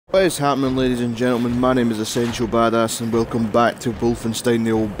What is happening, ladies and gentlemen? My name is Essential Badass and welcome back to Wolfenstein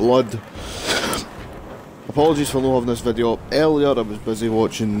the Old Blood. Apologies for not having this video up earlier. I was busy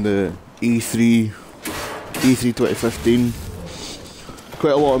watching the E3 2015.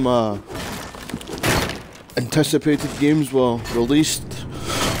 Quite a lot of my anticipated games were released.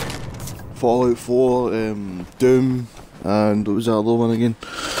 Fallout 4, Doom, and what was that other one again?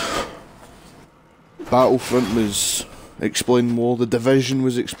 Battlefront was explained more, The Division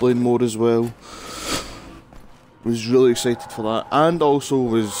was explained more as well. Was really excited for that, and also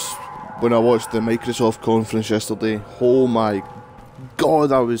was when I watched the Microsoft conference yesterday. Oh my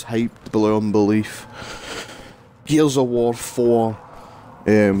god, I was hyped beyond belief. Gears of War 4,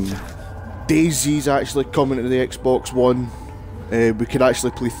 DayZ's actually coming to the Xbox One. We can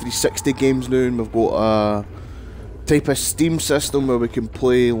actually play 360 games now, and we've got a type of Steam system where we can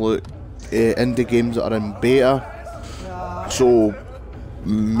play like indie games that are in beta. So,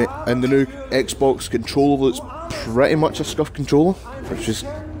 in the new Xbox controller, it's pretty much a scuff controller, which is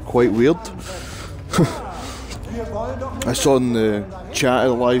quite weird. I saw in the chat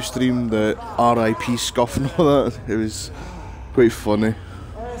of the live stream the RIP scuff and all that. It was quite funny.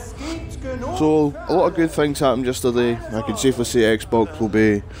 So, a lot of good things happened yesterday. I can safely say Xbox will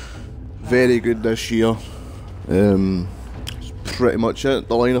be very good this year. That's pretty much it.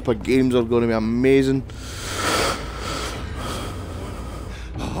 The lineup of games are going to be amazing.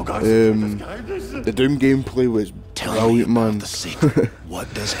 The Doom gameplay was brilliant, man.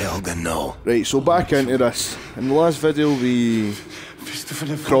 What does Helga know? Right, so back into this. In the last video we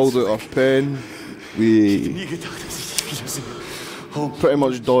crawled out of pen. We pretty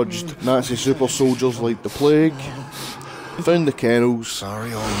much dodged Nazi super soldiers like the plague. Found the kennels.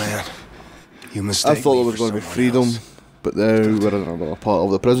 Sorry, old man. You mistake I thought there was going to be freedom, but now we're in another part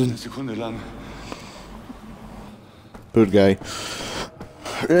of the prison. Poor guy.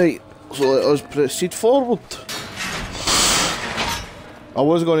 Right, so let us proceed forward. I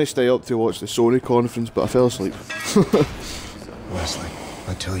was going to stay up to watch the Sony conference, but I fell asleep. Wesley,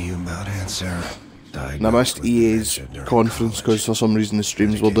 I tell you about Aunt Sarah. And I missed EA's conference because for some reason the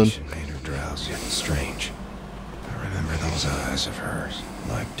streams were done. Made her drowsy and strange. I remember those eyes of hers,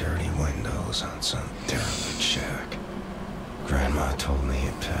 like dirty windows on some derelict shack. Grandma told me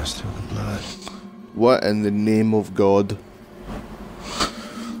it passed through the blood. What in the name of God?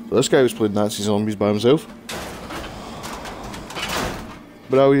 So this guy was playing Nazi zombies by himself.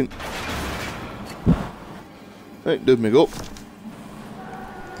 Brilliant. Right, down we go.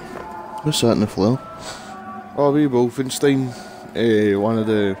 What's that in the floor? Oh, wee Wolfenstein. One of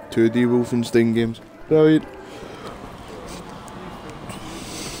the 2D Wolfenstein games. Brilliant.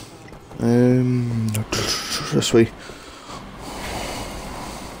 This way.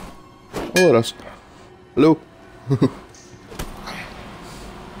 Oh, there is. Hello.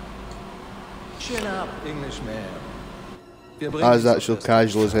 Chin up, Englishman. That's actually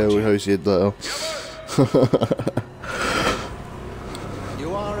casual as hell with how you said that.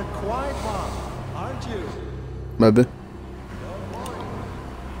 You are a quiet one, aren't you? Maybe.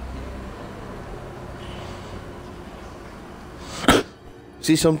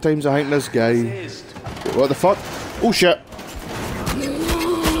 See, sometimes I think this guy... What the fuck? Oh shit!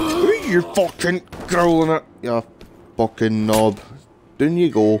 You're fucking growling it, you fucking knob. Down you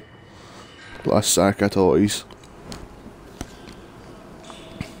go. Last sack of toys.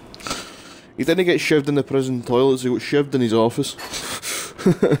 He didn't get shoved in the prison toilets, he got shoved in his office.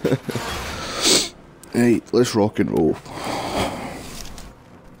 Right, let's rock and roll.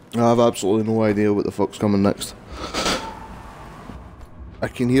 I have absolutely no idea what the fuck's coming next. I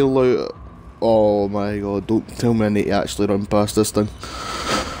can hear loud... Oh my god, don't tell me I need to actually run past this thing.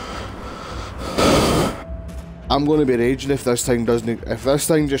 I'm gonna be raging if this thing doesn't... If this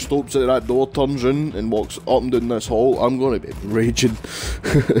thing just stops at that door, turns in and walks up and down this hall, I'm gonna be raging.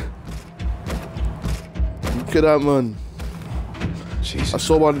 Look at that, man. I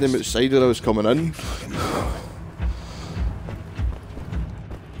saw one of them outside when I was coming in.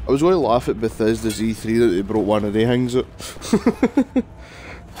 I was going to laugh at Bethesda's E3 that they brought one of the things out.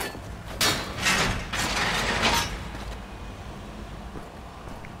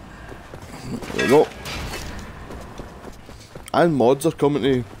 There we go. And mods are coming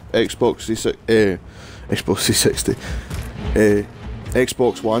to Xbox 360, Xbox 360,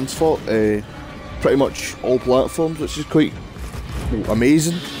 Xbox One's for pretty much all platforms, which is quite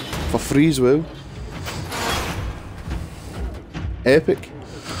amazing, for free as well. Epic.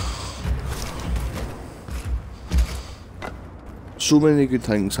 So many good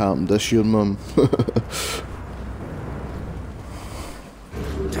things happened this year, man.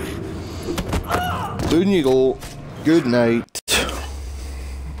 Down you go. Good night.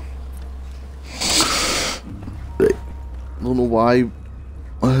 I don't know why.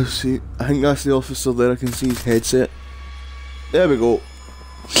 Let's see. I think that's the officer there. I can see his headset. There we go.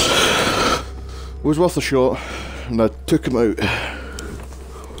 It was worth a shot, and I took him out.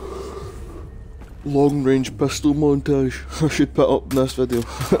 Long range pistol montage. I should put up in this video.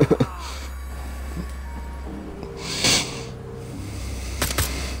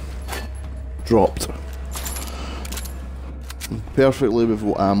 Dropped. Perfectly with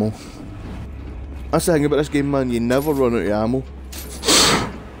ammo. That's the thing about this game, man, you never run out of ammo.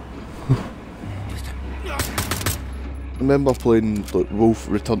 I remember playing like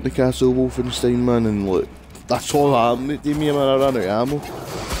Return to Castle Wolfenstein, man, and like that's all that happened to me, man. I ran out of ammo.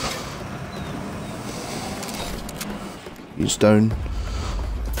 He's down.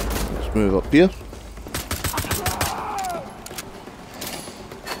 Let's move up here.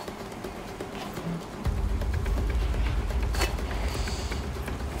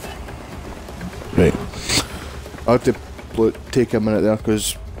 Right. I had to take a minute there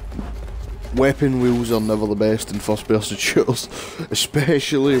because weapon wheels are never the best in first person shooters,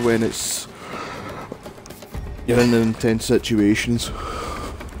 especially when you're in intense situations.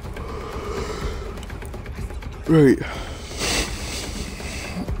 Right.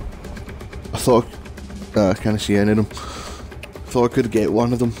 I thought I can't see any of them. Thought I could get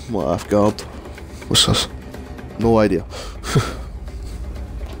one of them, like off guard. What's this? No idea.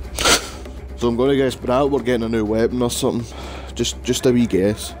 So I'm gonna guess, Brad, we're getting a new weapon or something. Just a wee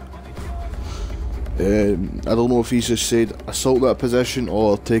guess. I don't know if he's just said assault that position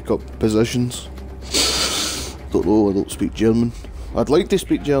or take up positions. Don't know, I don't speak German. I'd like to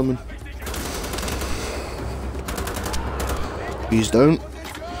speak German. He's down.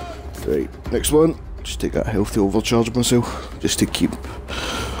 Right, next one. Just take that health to overcharge myself. Just to keep...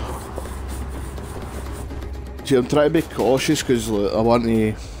 See, I'm trying to be cautious because I want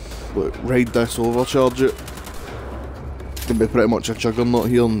to ride this, overcharge it. Can be pretty much a juggernaut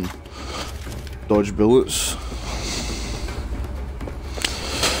here and dodge bullets.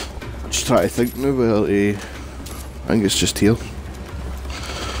 Just try to think now where I think it's just here.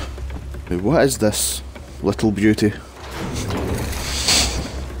 Now, what is this little beauty?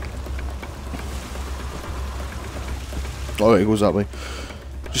 Oh, it goes that way.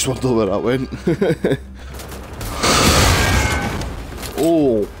 Just wondered where that went.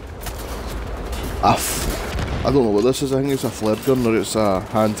 Oh! I don't know what this is. I think it's a flare gun or it's a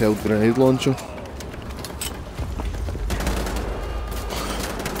handheld grenade launcher.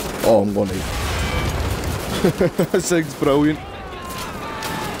 Oh, I'm gonna. This thing's brilliant.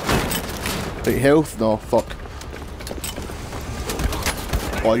 Right, health? No, fuck.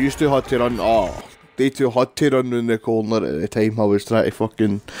 Oh, I used to have to run. Oh, they too had to run round the corner at the time I was trying to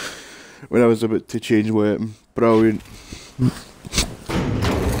fucking. When I was about to change weapon. Brilliant.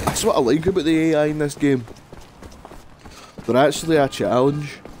 That's what I like about the AI in this game. They're actually a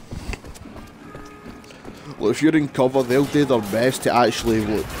challenge. Well, if you're in cover, they'll do their best to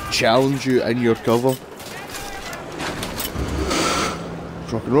actually challenge you in your cover.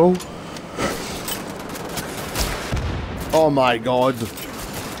 Rock and roll. Oh my god.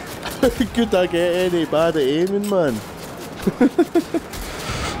 Could I get any bad at aiming, man?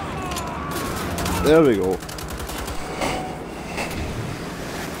 There we go.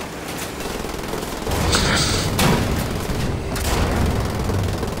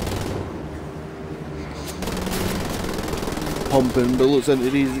 Pumping bullets into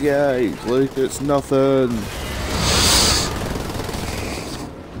these guys like it's nothing.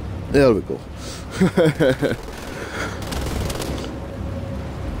 There we go.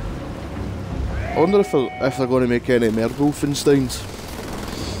 I wonder if they're going to make any more Wolfensteins.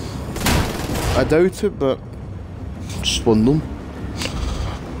 I doubt it, but just wondering.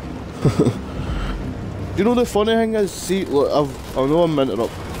 You know the funny thing is, see, look, I know I'm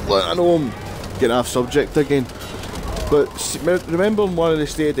interrupting. I know I'm getting off subject again. But remember in one of the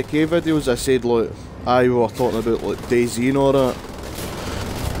State of Decay videos I said like, we were talking about like DayZ and all that.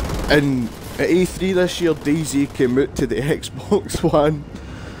 And at E3 this year, DayZ came out to the Xbox One.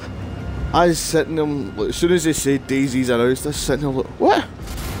 I was sitting there, like, as soon as they said DayZ's announced, I was sitting there like, what?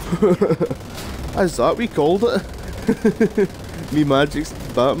 Is that we called it? Me Magic's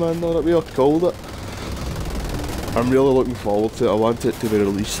Batman, no, that we all called it. I'm really looking forward to it. I want it to be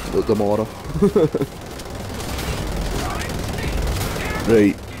released tomorrow.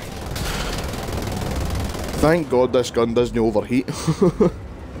 Right. Thank God this gun doesn't overheat.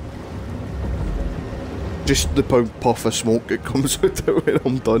 Just the puff of smoke that comes out of it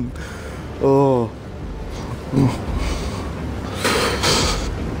when I'm done. Oh.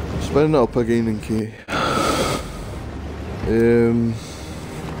 Spinning it up again in K.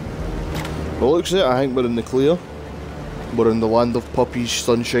 Well, looks like I think we're in the clear. We're in the land of puppies,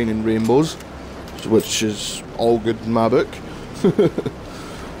 sunshine and rainbows, which is all good in my book.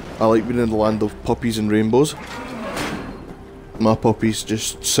 I like being in the land of puppies and rainbows. My puppy's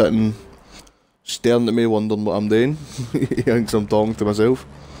just sitting, staring at me, wondering what I'm doing. He thinks I'm talking to myself.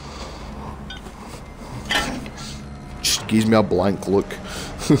 Just gives me a blank look.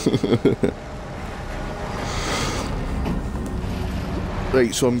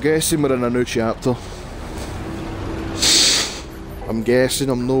 Right, so I'm guessing we're in a new chapter. I'm guessing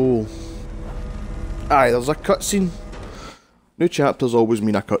I'm no... Aye, there's a cutscene. New chapters always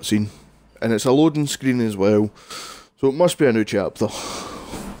mean a cutscene. And it's a loading screen as well. So it must be a new chapter.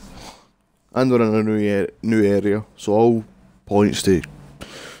 And we're in a new area. So all points to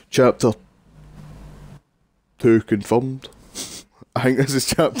chapter 2 confirmed. I think this is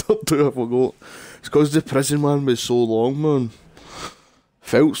chapter 2, I forgot. It's because the prison one was so long, man.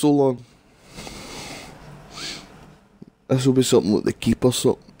 Felt so long. This will be something like the keep or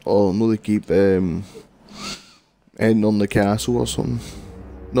something. Or no, the keep, ending on the castle or something.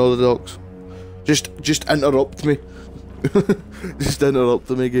 No, the docks. Just interrupt me. Just interrupt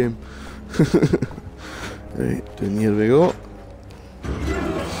me, game. Right, down here we go.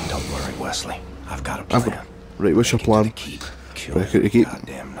 Don't worry, Wesley. I've got a plan. Right, what's your plan? Kill Right, keep.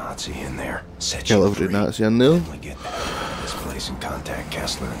 goddamn Nazi in there. Set Kill you every free. Nazi in there. Get this place and contact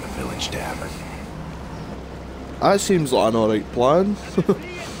Kessler in the village tavern. That seems like an alright plan.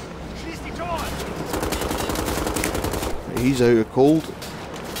 He's out of cold.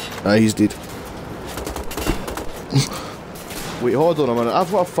 Ah, he's dead. Wait, hold on a minute.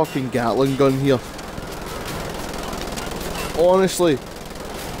 I've got a fucking Gatling gun here. Honestly.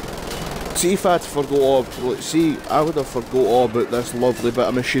 See if I'd forgot all... Like, see, I would have forgot all about this lovely bit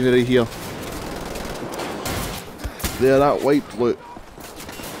of machinery here. There, that wiped, like,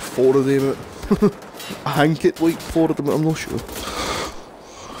 4 of them out. I think it wiped 4 of them out, I'm not sure.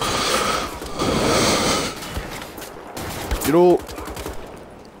 You know...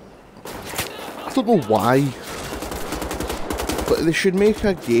 I don't know why, but they should make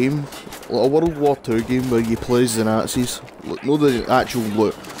a game, like a World War II game where you play as the Nazis. Like, not the actual,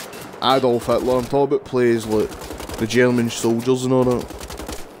 like, Adolf Hitler, I'm talking about plays like the German soldiers and all that.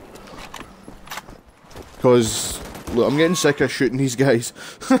 Because, look, I'm getting sick of shooting these guys.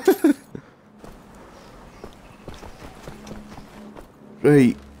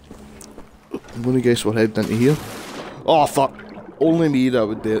 Right. I'm gonna guess we're heading into here. Oh fuck! Only me that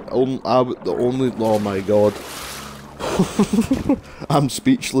would do it. Oh my god. I'm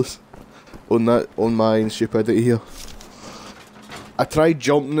speechless on my stupidity here. I tried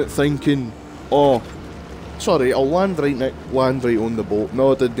jumping it thinking, oh, sorry, I'll land right on the boat.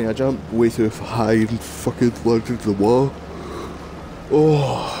 No, I didn't. I jumped way too high and fucking landed into the wall.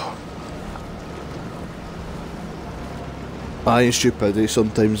 Oh. I ain't stupidity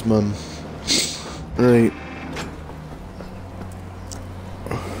sometimes, man. Right.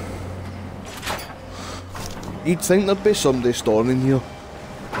 You'd think there'd be somebody storing in here.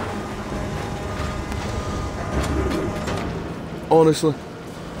 Honestly.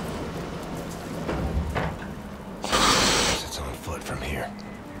 It's on foot from here.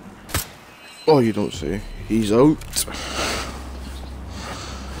 Oh, you don't say. He's out.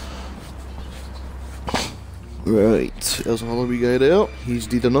 Right, there's another wee guy there. He's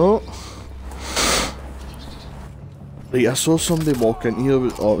dead or not. Right, I saw somebody walk in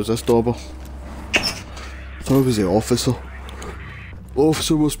here. Oh, it was this dauber. I thought it was the officer. The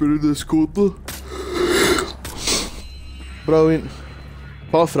officer must be in this corner. Brilliant.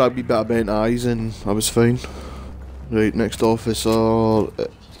 Apart from that wee bit of bent eyes, and I was fine. Right, next officer.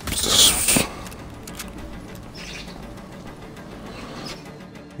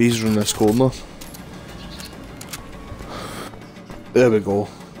 He's in this corner. There we go.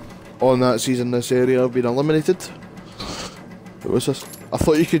 All Nazis in this area have been eliminated. What was this? I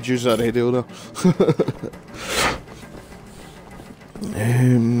thought you could use that radio there.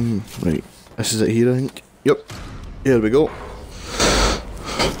 Right. This is it here, I think. Yep. Here we go.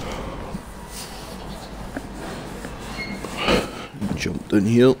 Jump down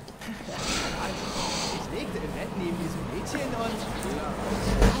here.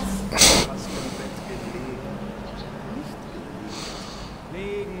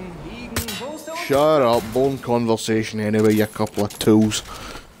 Shut up, bone conversation anyway, you couple of tools.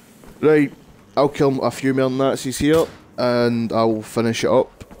 Right, I'll kill a few more Nazis here, and I'll finish it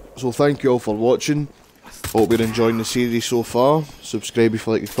up. So thank you all for watching. Hope you're enjoying the series so far. Subscribe if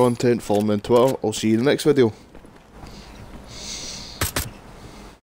you like the content, follow me on Twitter. I'll see you in the next video.